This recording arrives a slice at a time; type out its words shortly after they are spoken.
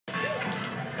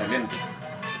mean...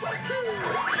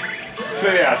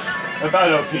 So yes,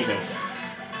 about OPness.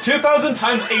 2000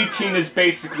 times 18 is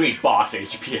basically boss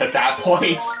HP at that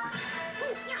point.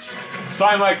 So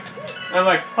I'm like,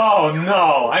 oh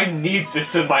no, I need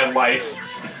this in my life.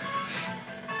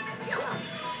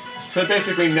 So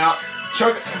basically now,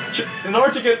 in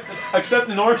order to get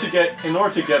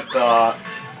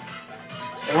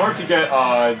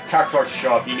Cactuar to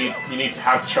show up, you need to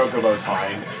have Chocobo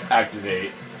time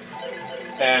activate,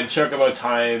 and Chocobo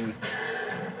time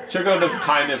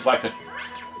is like a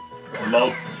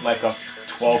low, like a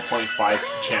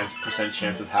 12.5%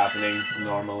 chance of happening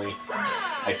normally.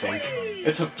 I think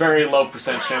it's a very low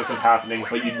percent chance of happening,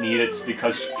 but you need it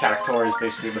because Cactuar is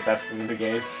basically the best thing in the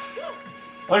game.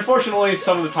 Unfortunately,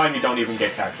 some of the time you don't even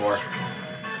get Cactuar,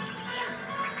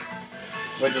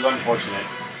 which is unfortunate.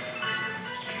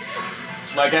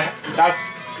 Like,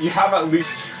 you have at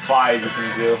least 5 you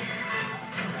can do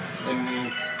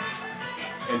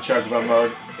in Chocobo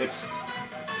mode. It's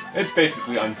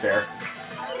basically unfair.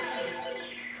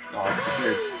 Oh, it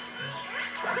disappeared.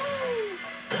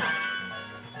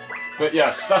 But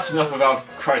yes, that's enough about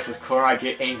Crisis Core. I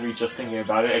get angry just thinking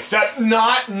about it. Except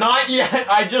not yet.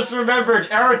 I just remembered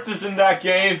Aerith is in that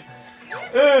game.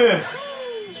 Ugh.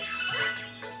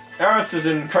 Aerith is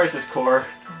in Crisis Core.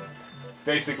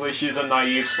 Basically, she's a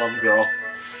naive slum girl.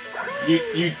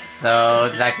 So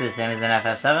exactly the same as in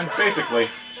FF7? Basically.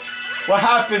 What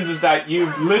happens is that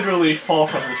you literally fall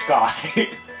from the sky.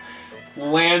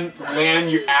 land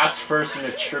your ass first in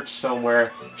a church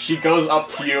somewhere. She goes up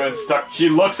to you and she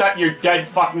looks at your dead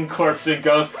fucking corpse and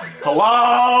goes,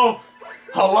 "Hello?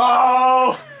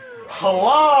 Hello?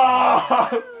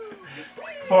 Hello?"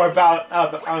 For about,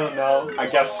 I don't know, I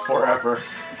guess forever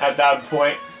at that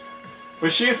point.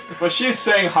 But she's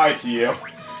saying hi to you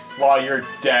while you're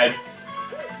dead.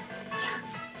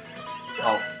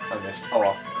 Oh, I missed. Oh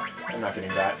well. I'm not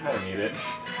getting that. I don't need it.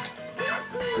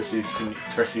 Proceeds to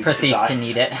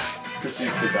need it.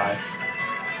 Proceeds to die.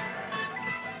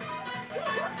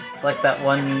 It's like that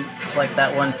one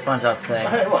SpongeBob saying,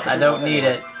 hey, look, "I don't need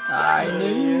it. I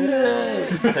need it."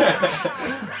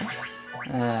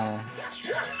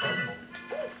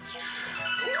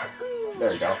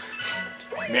 There you go.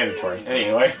 Mandatory.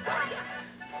 Anyway.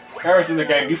 Aerith's in the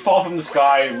game. You fall from the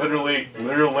sky, literally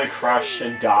crash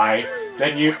and die.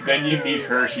 Then you meet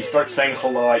her. She starts saying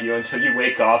hello at you until you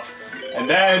wake up, and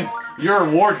then you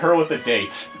reward her with a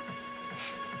date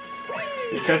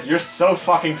because you're so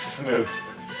fucking smooth.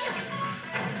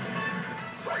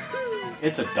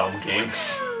 It's a dumb game.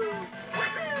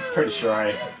 Pretty sure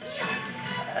Why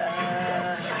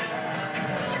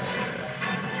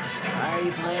are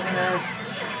you playing this?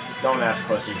 Don't ask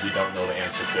questions you don't know the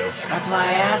answer to. That's why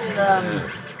I asked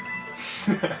them.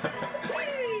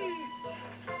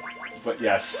 But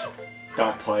yes,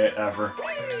 don't play it ever.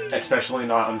 Especially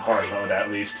not on hard mode,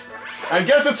 at least. I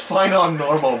guess it's fine on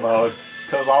normal mode,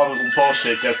 because all the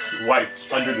bullshit gets wiped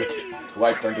under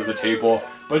the table.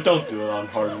 But don't do it on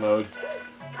hard mode,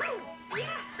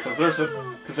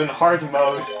 because in hard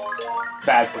mode,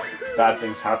 bad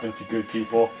things happen to good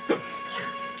people.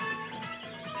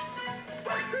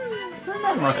 Isn't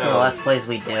that most of the Let's Plays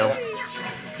we do?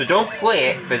 So don't play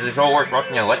it, because it's all worth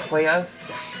watching a Let's Play of.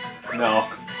 No.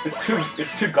 It's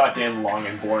too goddamn long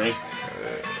and boring.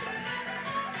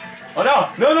 Oh no!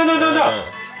 No!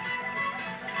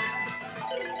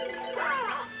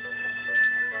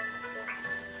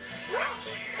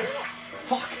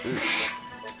 Fuck!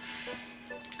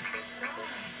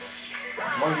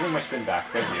 Come on, give me my spin back.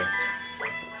 Thank you.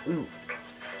 Ooh.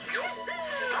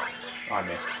 Oh, I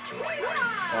missed.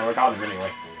 Oh, I got him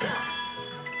anyway.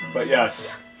 But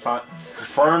yes.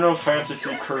 Final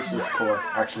Fantasy Crisis Core.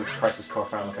 Actually, it's Crisis Core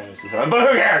Final Fantasy 7, but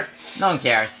who cares? No one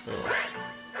cares.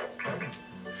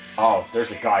 Oh,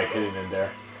 there's a guy hidden in there.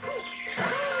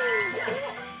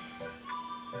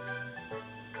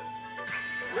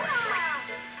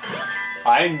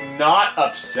 I'm not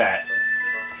upset.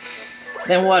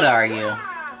 Then what are you?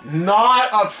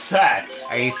 Not upset.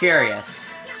 Are you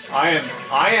furious? I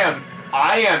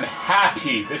am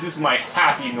happy. This is my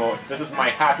happy note. This is my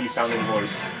happy sounding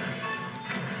voice.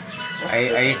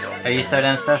 Are you so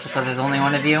damn special because there's only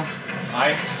one of you?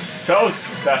 I'm so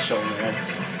special, man.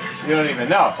 You don't even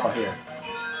know. Oh, here.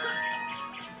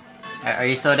 Are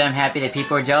you so damn happy that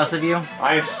people are jealous of you?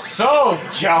 I am so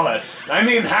jealous. I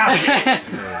mean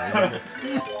happy.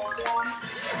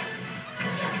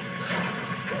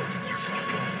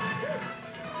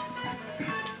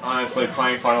 Honestly,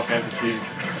 playing Final Fantasy,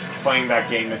 playing that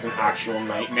game is an actual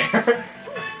nightmare.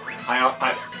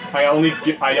 I only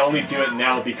do it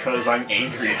now because I'm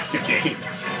angry at the game.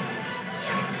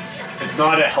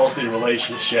 not a healthy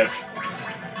relationship.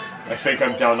 I think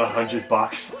I'm down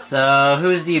 $100. So,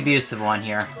 who's the abusive one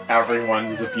here? Everyone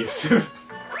is abusive.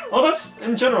 Well, that's,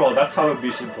 in general, that's how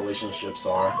abusive relationships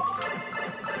are.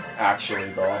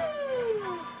 Actually, though.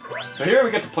 So here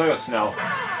we get to play with snow.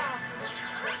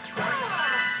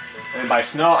 And by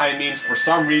snow, I mean for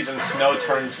some reason snow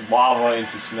turns lava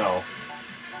into snow.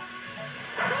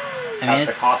 At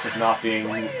the cost of not being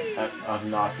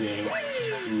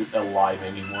alive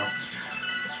anymore.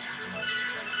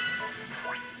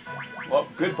 Well,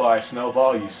 goodbye,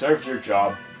 Snowball. You served your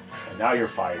job, and now you're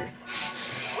fired.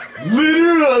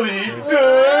 Literally!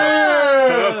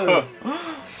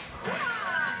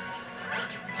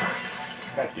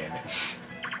 God damn it.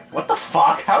 What the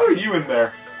fuck? How are you in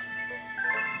there?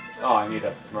 Oh, I need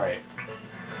a... right.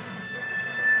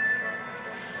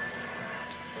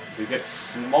 They get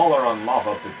smaller on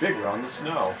lava, but bigger on the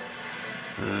snow.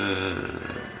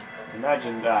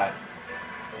 Imagine that.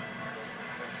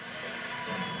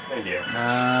 Thank you.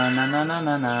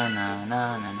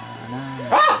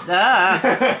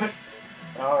 Ah!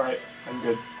 Alright, I'm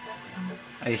good.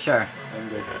 Are you sure? I'm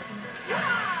good.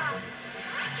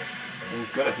 I'm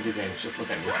good at video games, just look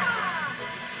at me.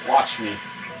 Watch me.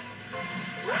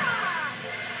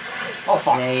 Oh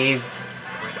fuck. Saved.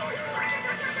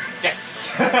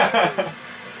 Yes!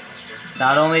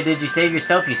 Not only did you save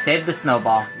yourself, you saved the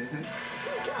snowball.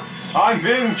 I'm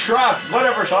being trapped!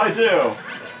 Whatever shall I do?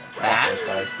 Ah. Those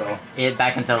guys, though. It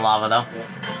back into the lava, though. Yeah.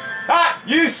 Ah!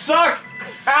 You suck!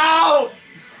 Ow!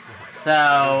 So,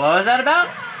 what was that about?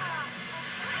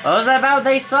 What was that about?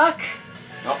 They suck?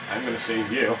 Nope, I'm gonna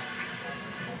save you.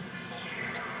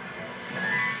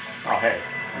 Oh, hey.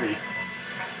 Free.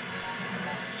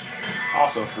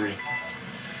 Also free.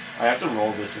 I have to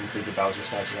roll this into the Bowser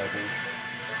statue, I think.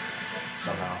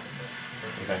 Somehow.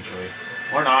 Eventually.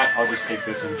 Or not, I'll just take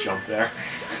this and jump there.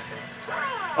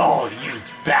 Oh, you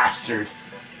bastard!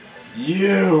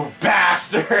 You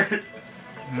bastard!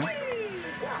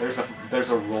 There's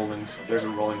a rolling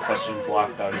question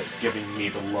block that is giving me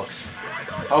the looks.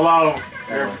 Hello,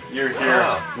 you're here.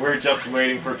 Oh. We're just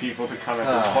waiting for people to come at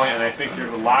this point, and I think you're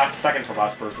the second to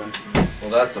last person. Well,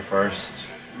 that's a first.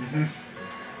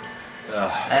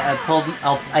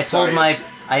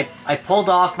 I pulled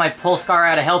off my pull scar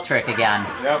out of hell trick again.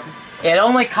 Yep. It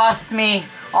only cost me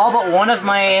all but one of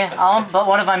my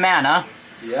mana.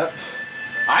 Yep.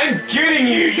 I'm getting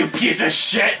you, you piece of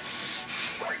shit!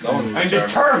 I'm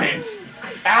determined!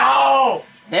 Ow!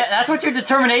 That's what your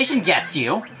determination gets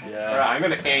you. Yeah. Alright, I'm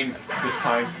gonna aim this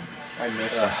time. I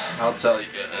missed. I'll tell you,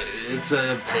 it's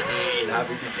a pain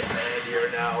having to get here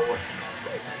now.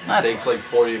 That's... It takes like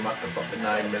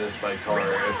 49 minutes by car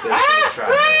if there's no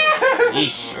traffic.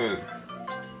 Yeesh.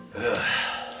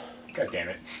 God damn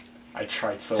it. I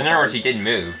tried so So in hard. other words, he did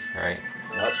move, right?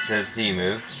 What? Because he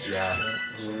moved. Yeah.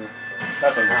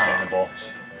 That's understandable.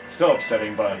 Still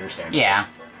upsetting, but understandable. Yeah.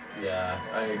 Yeah,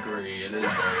 I agree. It is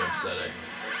very upsetting.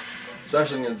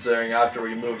 Especially considering after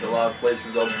we moved, a lot of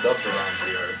places opened up around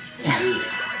here.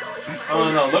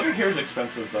 Oh no, living here is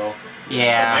expensive though.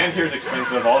 Yeah. Land here is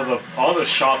expensive. All the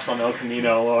shops on El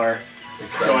Camino are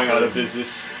going out of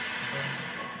business.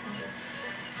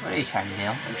 What are you trying to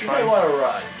do? I want to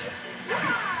run.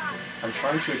 I'm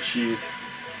trying to achieve.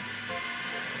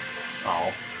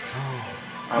 Oh.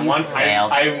 I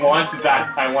wanted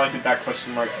that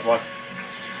question mark block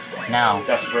No.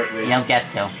 desperately. You don't get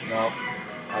to. No,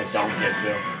 I don't get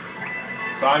to.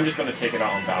 So I'm just gonna take it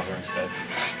out on Bowser instead.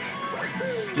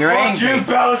 You're Fuck angry. you,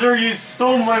 Bowser! You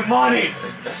stole my money!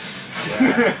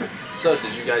 Yeah. So,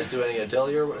 did you guys do any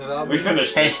Atelier without me? We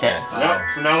finished it.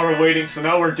 Yep. So now we're waiting. So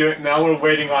now we're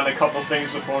waiting on a couple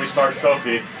things before we start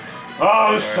Sophie.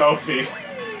 Oh, Sophie!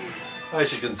 I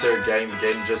should consider getting the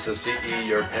game just to see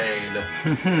your pain.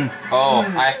 Oh,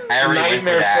 I already went for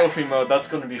Nightmare that. Sophie mode. That's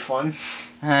gonna be fun.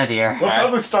 Oh dear.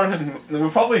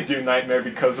 We'll probably do Nightmare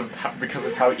because of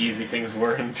how easy things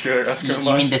were in Tier You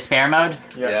mean despair mode?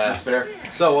 Yeah, despair.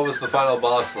 So, what was the final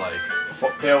boss like?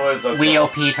 It was a. We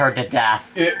OP'd her to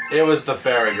death. It was the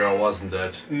fairy girl, wasn't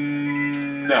it?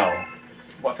 No.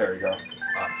 What fairy girl?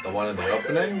 The one in the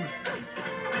opening?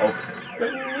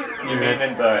 You mean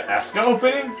in the Escha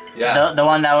opening? Yeah. The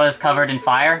one that was covered in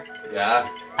fire? Yeah.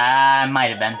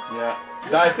 Might have been. Yeah.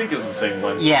 I think it was the same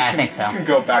one. Yeah, I think so. You can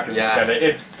go back and look at it.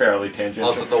 It's fairly tangential.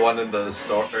 Also, the one in the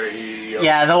story.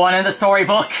 Yeah, the one in the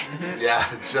storybook.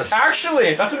 Yeah, just.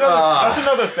 Actually, that's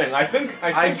another thing. I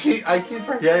keep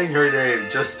forgetting her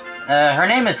name. Just. Her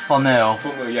name is Fumu.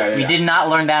 Fumu, yeah. We did not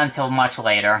learn that until much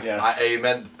later. Yes. I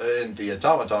meant in the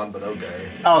automaton, but okay.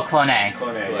 Oh, Clone.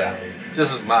 Clone, yeah.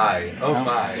 Just my. Oh no.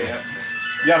 my. Yeah.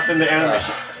 Yes, in the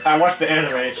animation. I watched the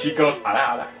anime. She goes ara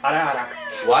ara ara ara.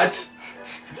 What?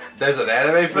 There's an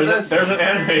anime for this? There's an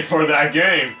anime for that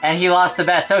game. And he lost the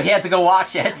bet, so he had to go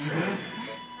watch it.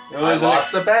 I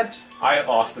lost the bet? I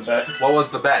lost the bet. What was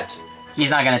the bet? He's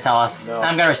not gonna tell us. No.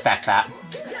 I'm gonna respect that.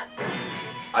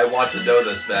 I want to know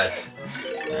this bet.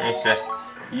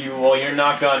 Well, you're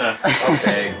not gonna.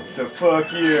 Okay. So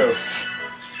fuck you.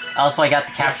 Also, I got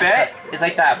the capture. Bet is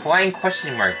like that flying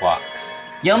question mark box.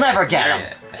 You'll never get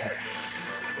him.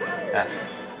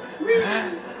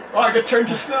 Oh, I could turn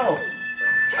to snow.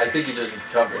 I think you just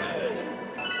covered it.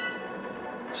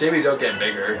 Shame you don't get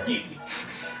bigger.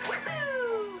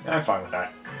 I'm fine with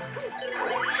that.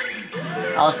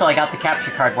 Also, I got the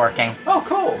capture card working. Oh,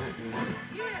 cool.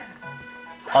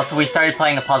 Also, we started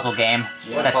playing a puzzle game.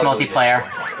 What That's puzzle multiplayer.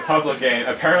 Puzzle game.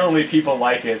 Apparently people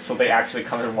like it, so they actually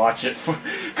come and watch it.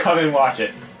 Come and watch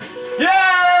it. Yay!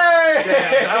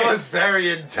 Damn, that was very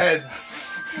intense.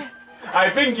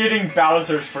 I've been getting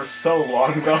Bowser's for so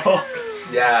long though.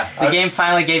 Yeah. The game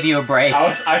finally gave you a break.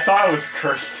 I thought I was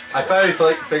cursed. I finally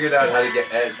figured out how to get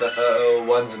the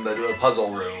ones in the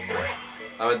puzzle room.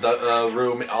 I mean, the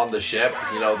room on the ship.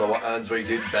 You know, the ones where you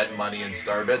do bet money and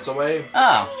star bits away.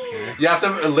 Oh. You have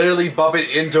to literally bump it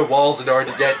into walls in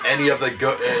order to get any of the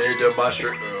into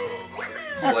mushroom.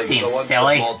 That like seems the ones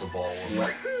silly. with multiple.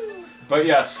 But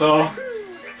yeah, so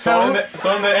So, in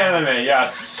the anime,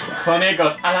 yes, Clone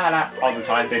goes ah all the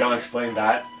time. They don't explain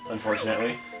that,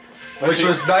 unfortunately. But Which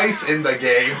was nice in the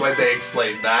game when they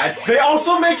explained that. They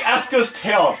also make Escha's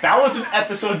tail. That was an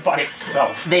episode by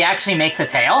itself. they actually make the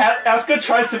tail? Escha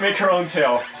tries to make her own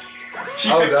tail.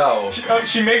 No.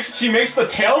 She makes the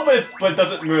tail, but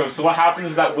doesn't move. So what happens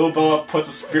is that Wilbur puts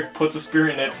a spear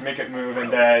in it to make it move,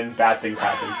 and then bad things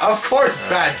happen. Of course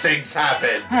bad things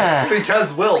happen.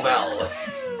 Because Wilbell.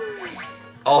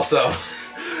 Also,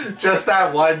 just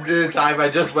that one time I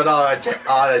just went on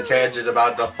a tangent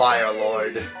about the Fire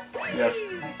Lord. Yes.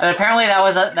 And apparently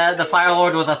the Fire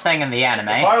Lord was a thing in the anime.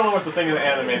 Fire Lord was the thing in the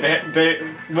anime.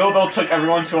 Wilbell tricked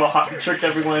everyone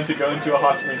to go into a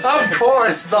hot spring. Of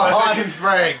course, the hot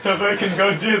spring. So they can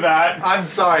go do that. I'm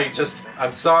sorry.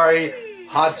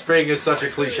 Hot spring is such a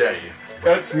cliche.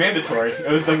 It's mandatory.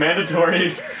 It was the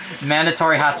mandatory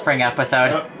Hot spring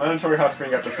episode. mandatory hot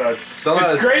spring episode. Still not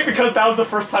It's as- great because that was the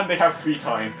first time they have free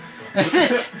time. This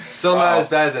is... Still not as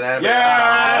bad as an anime.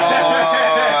 Yeah.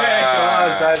 Still not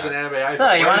as bad as an anime.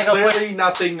 So, you wanna go push- literally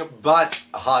nothing but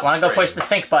hot Wanna go springs. push the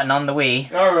sync button on the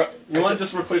Wii? Alright, you want to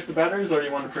just replace the batteries, or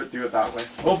you want to do it that way?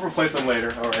 We'll replace them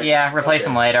later. All right. Yeah, replace Okay.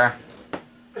 them later.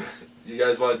 You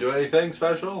guys want to do anything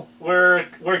special? We're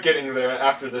getting there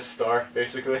after this star,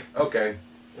 basically. Okay.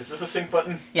 Is this a sync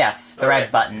button? Yes, the Alright.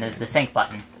 red button is the sync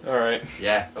button. All right.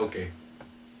 Yeah. Okay.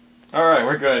 All right,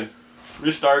 we're good.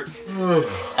 Restart.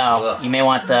 Oh, you may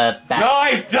want the back. No,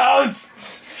 I don't.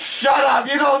 Shut up!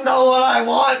 You don't know what I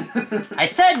want. I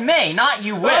said may, not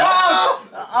you will. Oh!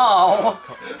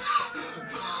 Oh.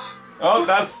 Oh,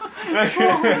 that's.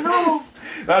 No!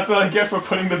 That's what I get for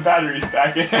putting the batteries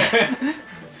back in.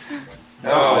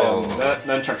 Oh. That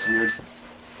nunchuck's weird.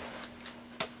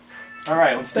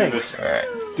 Alright, let's do this. Alright.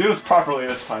 Do this properly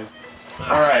this time.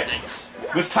 Alright.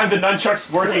 This time the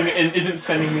nunchuck's working and isn't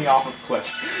sending me off of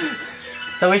cliffs.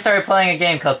 So we started playing a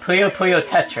game called Puyo Puyo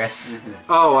Tetris.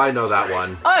 Oh, I know that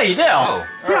one. Oh, you do? Oh.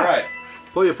 Alright.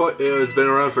 Puyo Puyo, it's been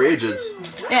around for ages.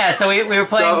 Yeah, so we were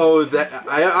playing... So,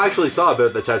 I actually saw a bit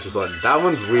of the Tetris one. That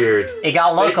one's weird. It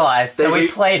got localized, so we they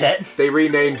played it. They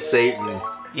renamed Satan.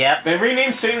 Yep. They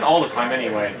rename Satan all the time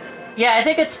anyway. Yeah, I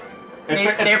think it's...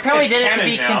 They apparently did it to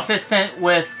be consistent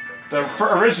with... The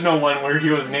original one where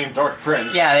he was named Dark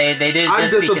Prince. Yeah, they did I'm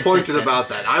just be disappointed consistent. about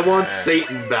that. I want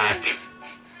Satan back.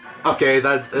 Okay,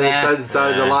 that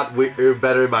sounded a lot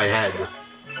better in my head.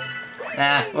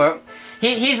 Nah,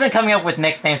 he's been coming up with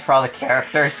nicknames for all the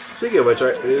characters. Speaking of which,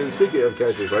 speaking of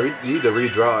characters, I need to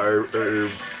redraw our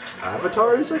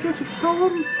avatars, I guess you could call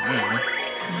them? Are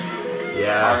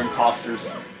Yeah.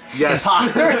 imposters. Yes.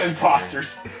 Imposters?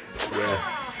 Imposters. Yeah.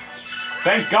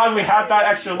 Thank God we had that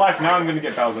extra life. Now I'm gonna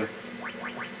get Bowser.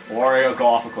 Or I'll go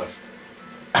off a cliff.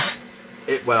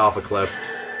 It went off a cliff.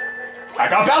 I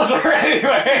got Bowser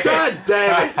anyway! God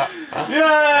damn it!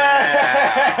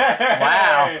 Yay!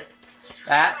 Wow.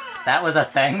 That was a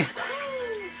thing.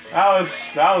 That was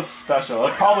special.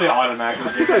 It probably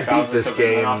automatically think gave I beat Bowser this because it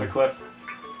went game. off a cliff.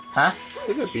 Huh? I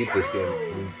think I beat this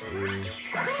game.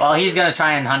 Well, he's gonna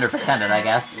try and 100% it, I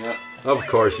guess. Yep. Of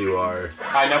course you are.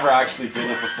 I never actually did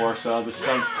it before, so this is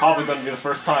probably going to be the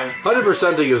first time.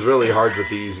 100%ing is really hard with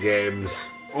these games.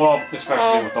 Well,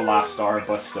 especially with the last star,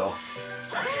 but still.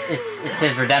 It's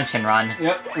his redemption run.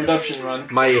 Yep, redemption run.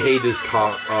 My hate is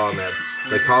comments.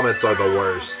 The comments are the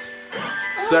worst.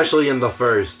 especially in the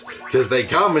first, because they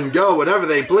come and go whenever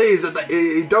they please, and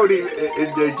they don't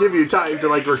even give you time to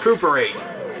like recuperate.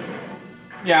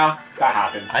 Yeah, that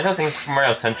happens. I don't think Super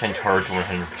Mario Sunshine charged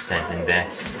 100% in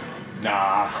this.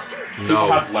 Nah. People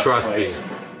No, have Let's trust Plays. me.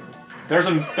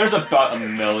 There's about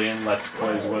 1 million Let's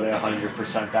Plays where they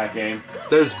 100% that game.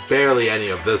 There's barely any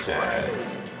of this one.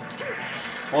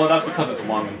 Well, that's because it's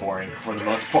long and boring for the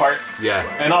most part. Yeah.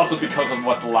 And also because of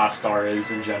what the last star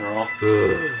is in general.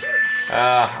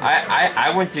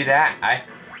 I went through that.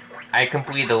 I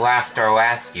completed the last star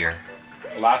last year.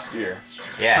 Last year.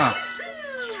 Yes.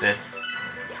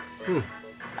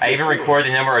 I even recorded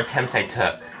the number of attempts I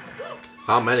took.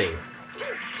 How many?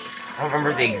 I don't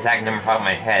remember the exact number off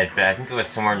my head, but I think it was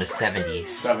somewhere in the 70s.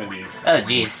 70s. Oh,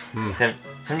 jeez.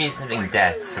 70-something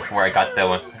deaths before I got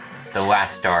the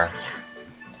last star.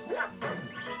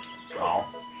 Oh.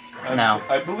 No.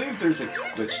 I believe there's a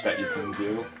glitch that you can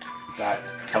do that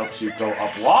helps you go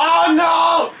up. Oh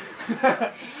no!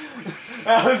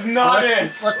 That was not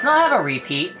it! Let's not have a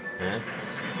repeat. Hmm?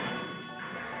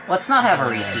 Let's not have a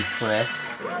repeat for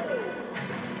this.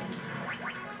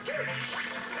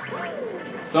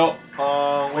 So,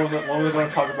 what was we going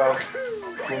to talk about?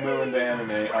 Fumu and the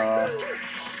anime.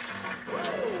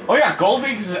 Oh yeah,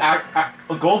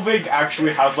 Goldvig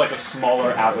actually has like a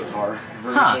smaller avatar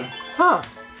version. Huh.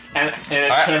 And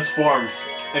it transforms.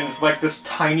 And it's like this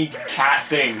tiny cat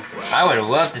thing. I would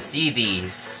love to see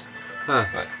these. Huh.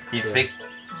 But these fake...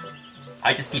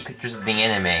 I just see pictures of the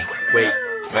anime. Wait,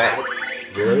 But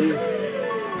really?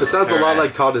 It sounds a lot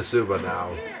like Konosuba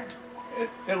now.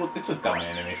 It's a dumb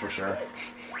anime for sure.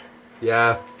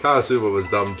 Yeah, Konosuba was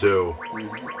dumb too.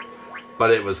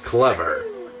 But it was clever.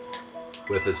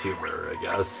 With its humor, I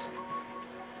guess.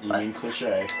 You mean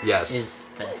cliche. Yes. Is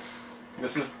this?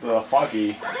 This is the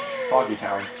Foggy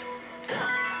Town.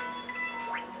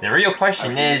 the real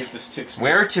question I believe is, this takes me-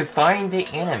 where to find the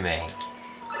anime?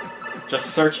 Just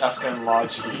search Escha and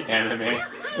Logy anime.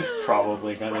 It's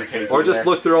probably gonna take Or you just there.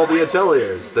 look through all the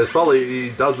Ateliers. There's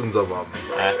probably dozens of them.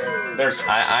 There's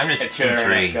I'm just Atelier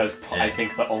and intrigued. Escha is, I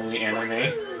think, the only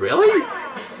anime. Really?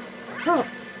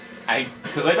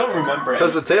 Because I don't remember.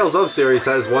 Because the Tales of series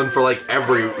has one for like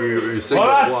every single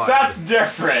one. That's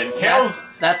different. Tales.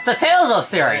 That's the Tales of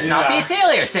series, not the Yeah.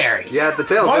 Atelier series. Yeah, the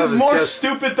Tales One's of more is just...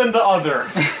 stupid than the other.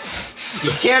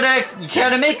 You care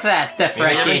to make that Maybe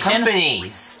different differentiation?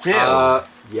 companies, too.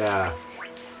 Yeah.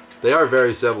 They are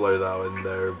very similar though, and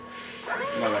they're...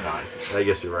 No, they're not. I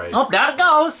guess you're right. Oh, down it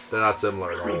goes. They're not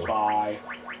similar at all. Goodbye.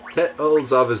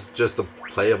 Tales of is just a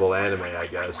playable anime, I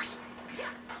guess.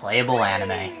 Playable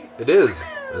anime. It is,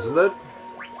 isn't it?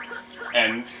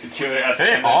 And Atelier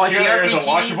all is a JRPGs?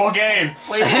 watchable game.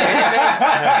 Wait, wait, wait.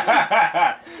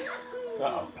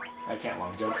 Uh-oh. I can't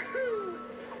long jump.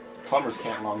 Plumbers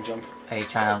can't long jump. Why are you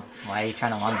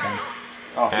trying to long jump?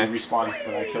 Oh, he respawned,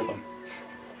 but I killed him.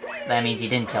 That means you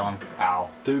didn't kill him. Ow.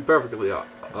 To be perfectly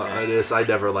honest, I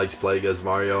never liked playing as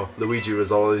Mario. Luigi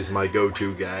was always my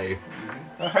go-to guy.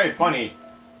 Oh, hey, bunny.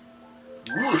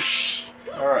 Whoosh.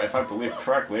 Alright, if I believe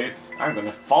correctly, I'm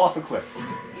gonna fall off a cliff.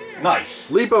 Nice.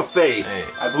 Leap of faith. Hey.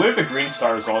 I believe the green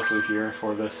star is also here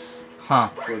for this Huh.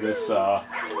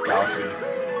 galaxy.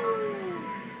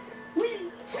 Whee!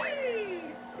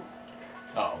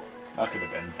 Oh, that could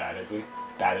have been badly.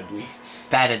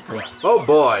 Badly. Oh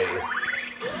boy.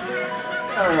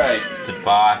 Alright. It's a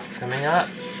boss coming up.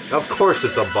 Of course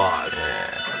it's a boss.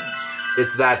 Yes.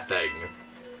 It's that thing.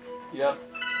 Yep.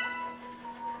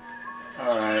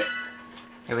 Alright.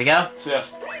 Here we go. So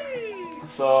yes.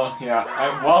 So yeah,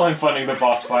 while I'm funding the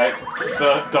boss fight,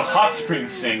 the hot spring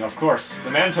sing, of course, the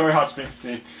mandatory hot spring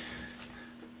sing.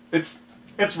 It's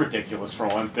ridiculous for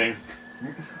one thing.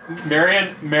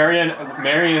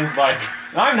 Marion's like,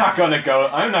 I'm not gonna go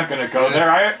there.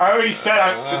 I already said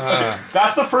okay,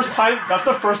 that's the first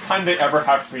time they ever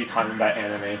have free time in that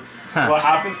anime. So what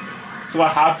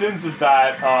happens is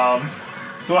that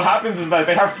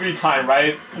they have free time,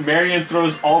 right? Marion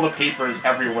throws all the papers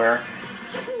everywhere.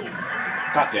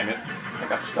 God damn it. I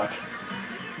got stuck.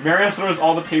 Marion throws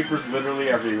all the papers literally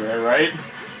everywhere, right?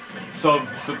 So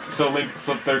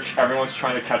everyone's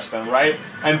trying to catch them, right?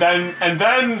 And then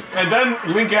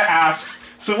Linka asks,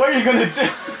 so what are you gonna do?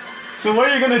 So what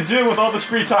are you gonna do with all this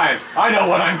free time? I know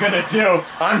what I'm gonna do.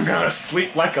 I'm gonna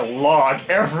sleep like a log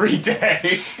every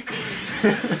day.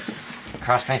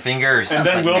 Cross my fingers. And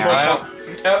then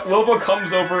like Wilbur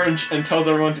comes over and tells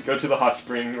everyone to go to the hot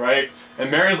spring, right? And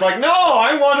Marion's like, no,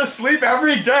 I want to sleep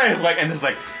every day. Like, and it's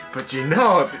like, But you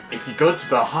know, if you go to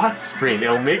the hot spring,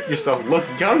 it'll make yourself look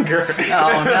younger.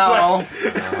 Oh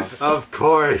no! Of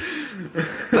course.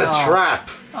 The trap.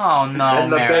 Oh no,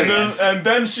 And the Mary. bait. And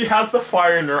then she has the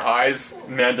fire in her eyes.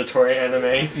 Mandatory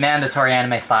anime. Mandatory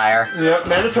anime fire. Yep,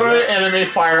 mandatory anime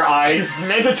fire eyes.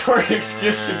 Mandatory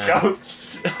excuse to go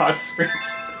hot springs.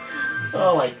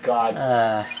 Oh my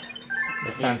god.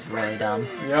 This sounds really dumb.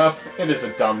 Yep, it is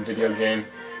a dumb video game.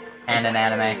 And an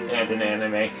anime. And an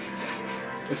anime.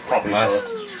 It's probably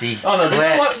Must both. see Oh no,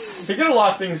 clips. they get a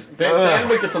lot of things. The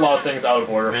anime gets a lot of things out of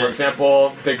order. For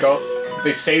example,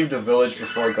 they saved a village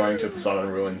before going to the Southern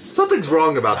Ruins. Something's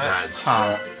wrong about that.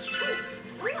 Huh.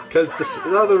 Because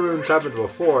the other ruins happened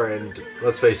before, and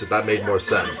let's face it, that made more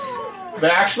sense. They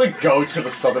actually go to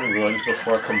the Southern Ruins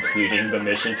before completing the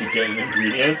mission to get an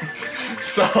ingredient.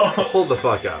 So Hold the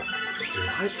fuck up.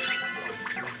 What?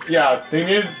 yeah, they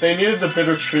needed the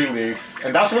bitter tree leaf,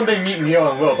 and that's when they meet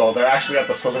Neo and Will. Though they're actually at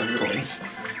the Southern Ruins.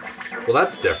 Well,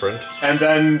 that's different. And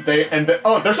then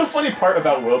there's a funny part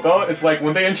about Wilbell. It's like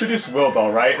when they introduce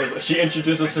Wilbell, right? She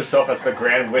introduces herself as the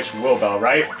Grand Witch Wilbell,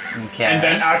 right? Okay. And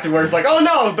then afterwards, like, oh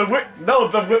no,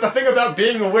 the thing about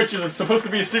being a witch is supposed to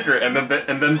be a secret. And then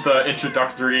the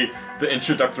introductory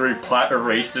plot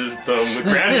erases the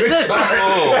Grand Witch.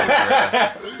 Oh,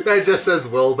 That just says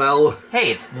Wilbell.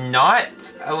 hey, it's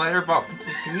not a letter about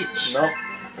Princess Peach. Nope.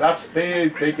 That's they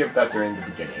give that during the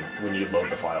beginning when you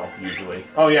load the file usually.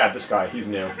 Oh yeah, this guy, he's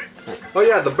new. Oh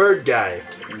yeah, the bird guy.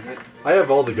 I have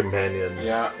all the companions.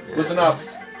 Yeah. Listen up,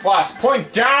 Floss.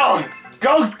 Point down.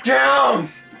 Go down.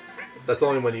 That's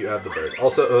only when you have the bird.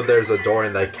 Also, there's a door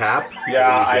in that cap. Yeah,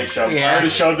 I I already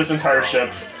showed this entire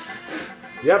ship.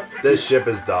 Yep, this ship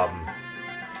is dumb.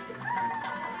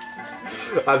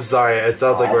 I'm sorry, it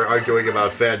sounds like we're arguing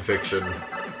about fan fiction.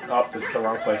 Oh, this is the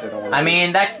wrong place. I don't want to. I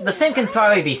mean, the same can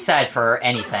probably be said for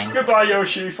anything. Goodbye,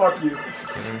 Yoshi. Fuck you.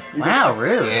 Wow,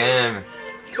 rude. Yeah.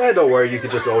 Hey, don't worry, you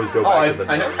can just always go back to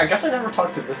the I guess I never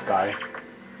talked to this guy.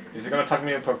 Is he gonna talk to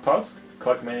me in Post?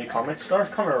 Collect many comic stars?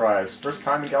 Comet arrives. First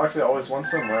time in Galaxy, always one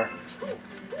somewhere.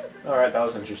 Alright, that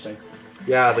was interesting.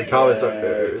 Yeah, the comments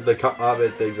are the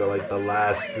comment things are like the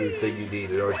last thing you need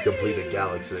in order to complete a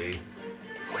galaxy.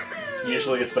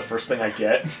 Usually it's the first thing I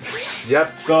get.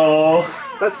 Yep, So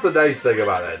that's the nice thing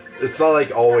about it. It's not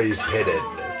like always hidden.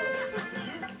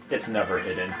 it's never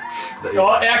hidden. Well,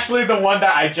 actually the one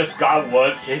that I just got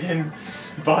was hidden,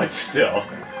 but still.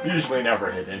 Usually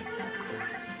never hidden.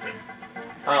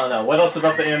 I don't know. What else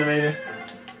about the anime?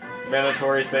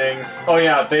 Mandatory things. Oh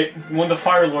yeah, when the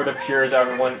Fire Lord appears,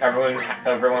 everyone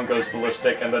goes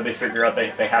ballistic, and then they figure out they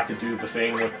have to do the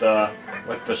thing with the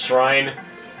shrine.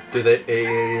 Do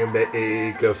they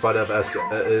make fun of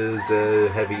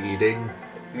Escha's heavy eating?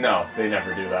 No, they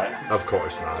never do that. Of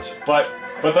course not. But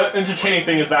the entertaining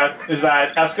thing is that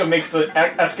Escha makes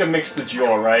the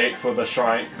jewel, right, for the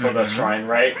shrine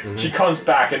right. She comes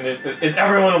back and is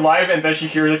everyone alive? And then she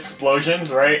hears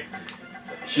explosions, right?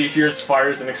 She hears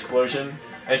fires and explosion,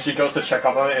 and she goes to check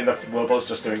up on it, and the Wilbo's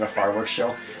just doing a fireworks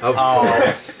show. Of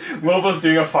course. Wilbo's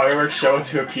doing a fireworks show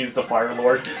to appease the Fire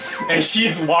Lord, and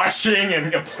she's watching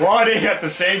and applauding at the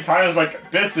same time. It's like,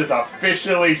 this is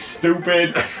officially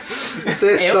stupid.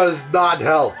 This does not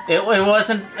help. It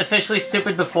wasn't officially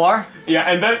stupid before. Yeah,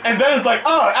 and then it's like,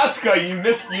 oh, Escha, you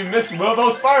missed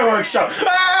Wilbo's fireworks show.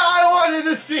 Ah, I wanted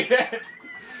to see it.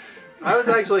 I was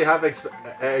actually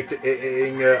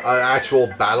expecting an actual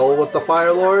battle with the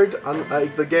Fire Lord on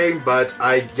the game, but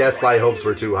I guess my hopes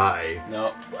were too high.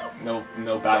 No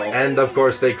battles. And of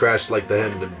course they crashed like the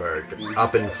Hindenburg,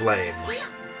 up in flames.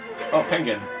 Oh,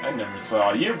 Penguin, I never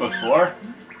saw you before.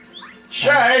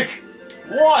 Shake!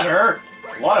 Water!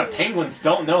 A lot of penguins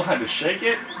don't know how to shake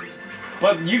it.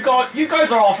 But you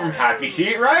guys are all from Happy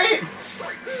Feet, right?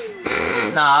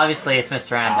 No, obviously it's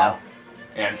Mr. Ando.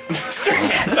 And Mr.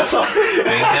 Ando.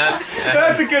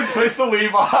 That's a good place to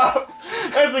leave off.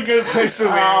 That's a good place to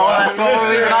leave off. That's what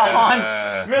we're leaving off on.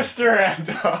 Mr.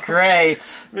 Ando. Great.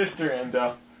 Mr.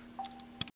 Ando.